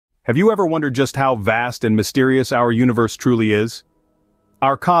Have you ever wondered just how vast and mysterious our universe truly is?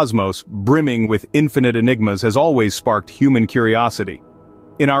 Our cosmos, brimming with infinite enigmas, has always sparked human curiosity.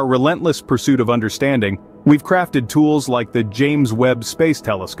 In our relentless pursuit of understanding, we've crafted tools like the James Webb Space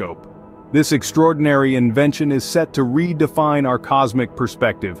Telescope. This extraordinary invention is set to redefine our cosmic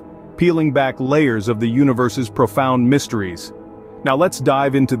perspective, peeling back layers of the universe's profound mysteries. Now let's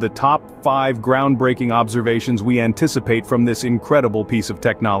dive into the top 5 groundbreaking observations we anticipate from this incredible piece of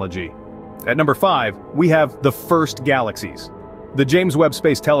technology. At number 5, we have the First Galaxies. The James Webb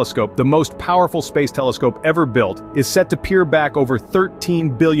Space Telescope, the most powerful space telescope ever built, is set to peer back over 13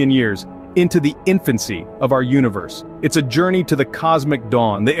 billion years into the infancy of our universe. It's a journey to the cosmic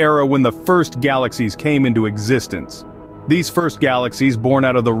dawn, the era when the first galaxies came into existence. These first galaxies, born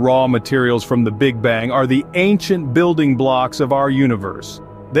out of the raw materials from the Big Bang, are the ancient building blocks of our universe.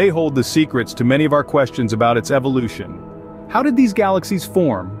 They hold the secrets to many of our questions about its evolution. How did these galaxies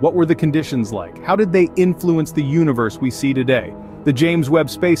form? What were the conditions like? How did they influence the universe we see today? The James Webb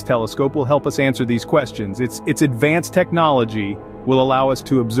Space Telescope will help us answer these questions. Its advanced technology will allow us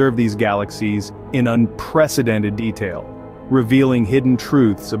to observe these galaxies in unprecedented detail, revealing hidden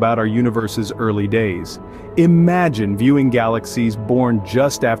truths about our universe's early days. Imagine viewing galaxies born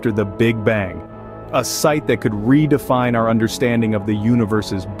just after the Big Bang, a sight that could redefine our understanding of the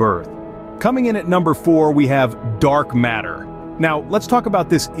universe's birth. Coming in at number 4, we have dark matter. Now, let's talk about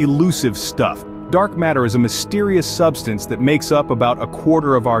this elusive stuff. Dark matter is a mysterious substance that makes up about a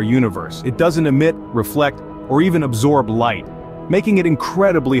quarter of our universe. It doesn't emit, reflect, or even absorb light, making it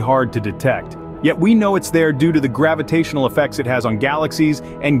incredibly hard to detect. Yet we know it's there due to the gravitational effects it has on galaxies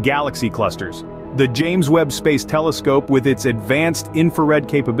and galaxy clusters. The James Webb Space Telescope, with its advanced infrared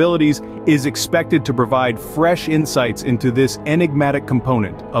capabilities, is expected to provide fresh insights into this enigmatic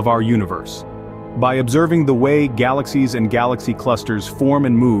component of our universe. By observing the way galaxies and galaxy clusters form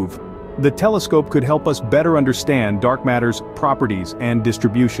and move, the telescope could help us better understand dark matter's properties and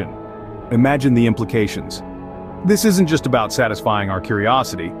distribution. Imagine the implications. This isn't just about satisfying our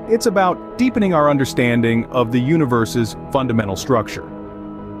curiosity, it's about deepening our understanding of the universe's fundamental structure.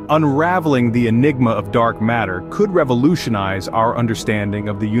 Unraveling the enigma of dark matter could revolutionize our understanding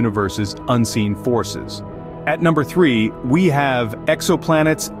of the universe's unseen forces. At number 3, we have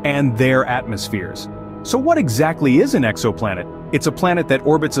exoplanets and their atmospheres. So what exactly is an exoplanet? It's a planet that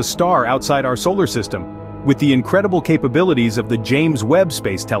orbits a star outside our solar system. With the incredible capabilities of the James Webb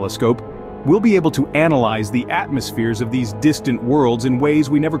Space Telescope, we'll be able to analyze the atmospheres of these distant worlds in ways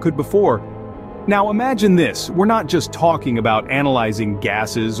we never could before. Now imagine this, we're not just talking about analyzing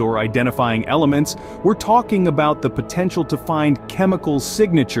gases or identifying elements, we're talking about the potential to find chemical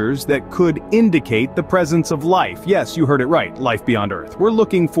signatures that could indicate the presence of life. Yes, you heard it right, life beyond Earth. We're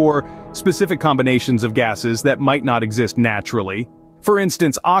looking for specific combinations of gases that might not exist naturally. For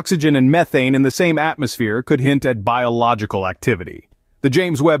instance, oxygen and methane in the same atmosphere could hint at biological activity. The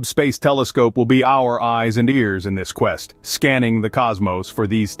James Webb Space Telescope will be our eyes and ears in this quest, scanning the cosmos for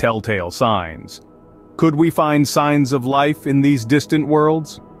these telltale signs. Could we find signs of life in these distant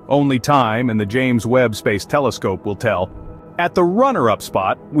worlds? Only time and the James Webb Space Telescope will tell. At the runner-up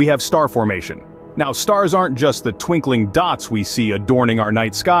spot, we have star formation. Now, stars aren't just the twinkling dots we see adorning our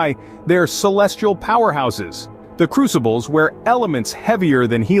night sky, they're celestial powerhouses, the crucibles where elements heavier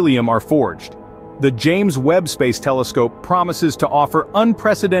than helium are forged. The James Webb Space Telescope promises to offer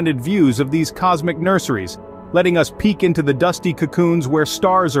unprecedented views of these cosmic nurseries, letting us peek into the dusty cocoons where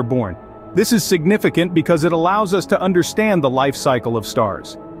stars are born. This is significant because it allows us to understand the life cycle of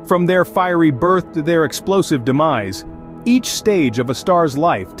stars. From their fiery birth to their explosive demise, each stage of a star's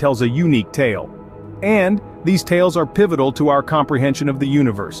life tells a unique tale. And these tales are pivotal to our comprehension of the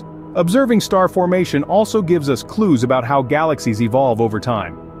universe. Observing star formation also gives us clues about how galaxies evolve over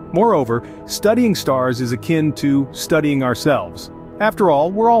time. Moreover, studying stars is akin to studying ourselves. After all,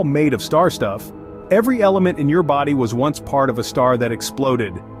 we're all made of star stuff. Every element in your body was once part of a star that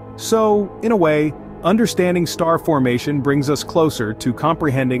exploded. So, in a way, understanding star formation brings us closer to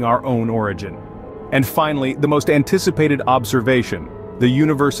comprehending our own origin. And finally, the most anticipated observation, the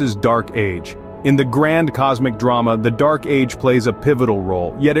universe's dark age. In the grand cosmic drama, the Dark Age plays a pivotal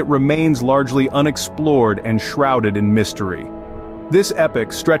role, yet it remains largely unexplored and shrouded in mystery. This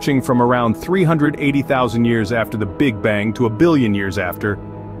epoch, stretching from around 380,000 years after the Big Bang to a billion years after,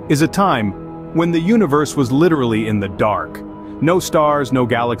 is a time when the universe was literally in the dark. No stars, no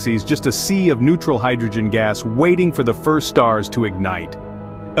galaxies, just a sea of neutral hydrogen gas waiting for the first stars to ignite.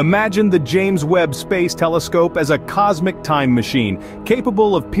 Imagine the James Webb Space Telescope as a cosmic time machine,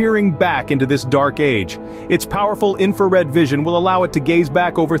 capable of peering back into this dark age. Its powerful infrared vision will allow it to gaze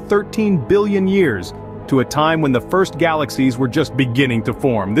back over 13 billion years, to a time when the first galaxies were just beginning to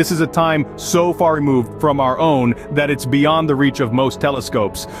form. This is a time so far removed from our own that it's beyond the reach of most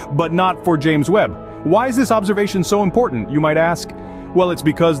telescopes, but not for James Webb. Why is this observation so important, you might ask? Well, it's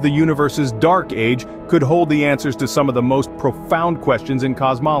because the universe's dark age could hold the answers to some of the most profound questions in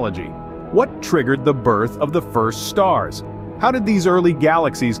cosmology. What triggered the birth of the first stars? How did these early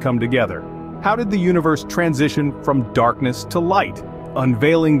galaxies come together? How did the universe transition from darkness to light?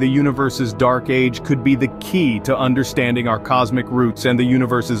 Unveiling the universe's dark age could be the key to understanding our cosmic roots and the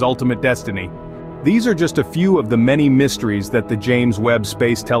universe's ultimate destiny. These are just a few of the many mysteries that the James Webb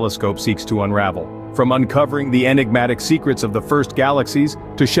Space Telescope seeks to unravel. From uncovering the enigmatic secrets of the first galaxies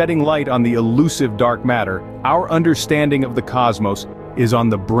to shedding light on the elusive dark matter, our understanding of the cosmos is on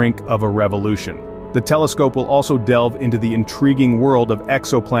the brink of a revolution. The telescope will also delve into the intriguing world of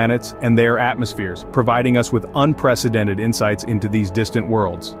exoplanets and their atmospheres, providing us with unprecedented insights into these distant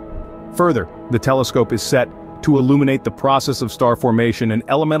worlds. Further, the telescope is set to illuminate the process of star formation, an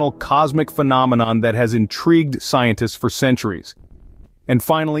elemental cosmic phenomenon that has intrigued scientists for centuries. And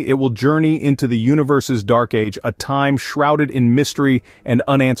finally, it will journey into the universe's dark age, a time shrouded in mystery and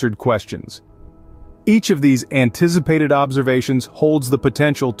unanswered questions. Each of these anticipated observations holds the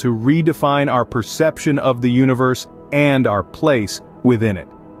potential to redefine our perception of the universe and our place within it.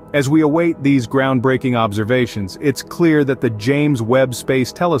 As we await these groundbreaking observations, it's clear that the James Webb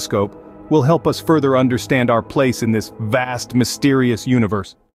Space Telescope will help us further understand our place in this vast, mysterious universe.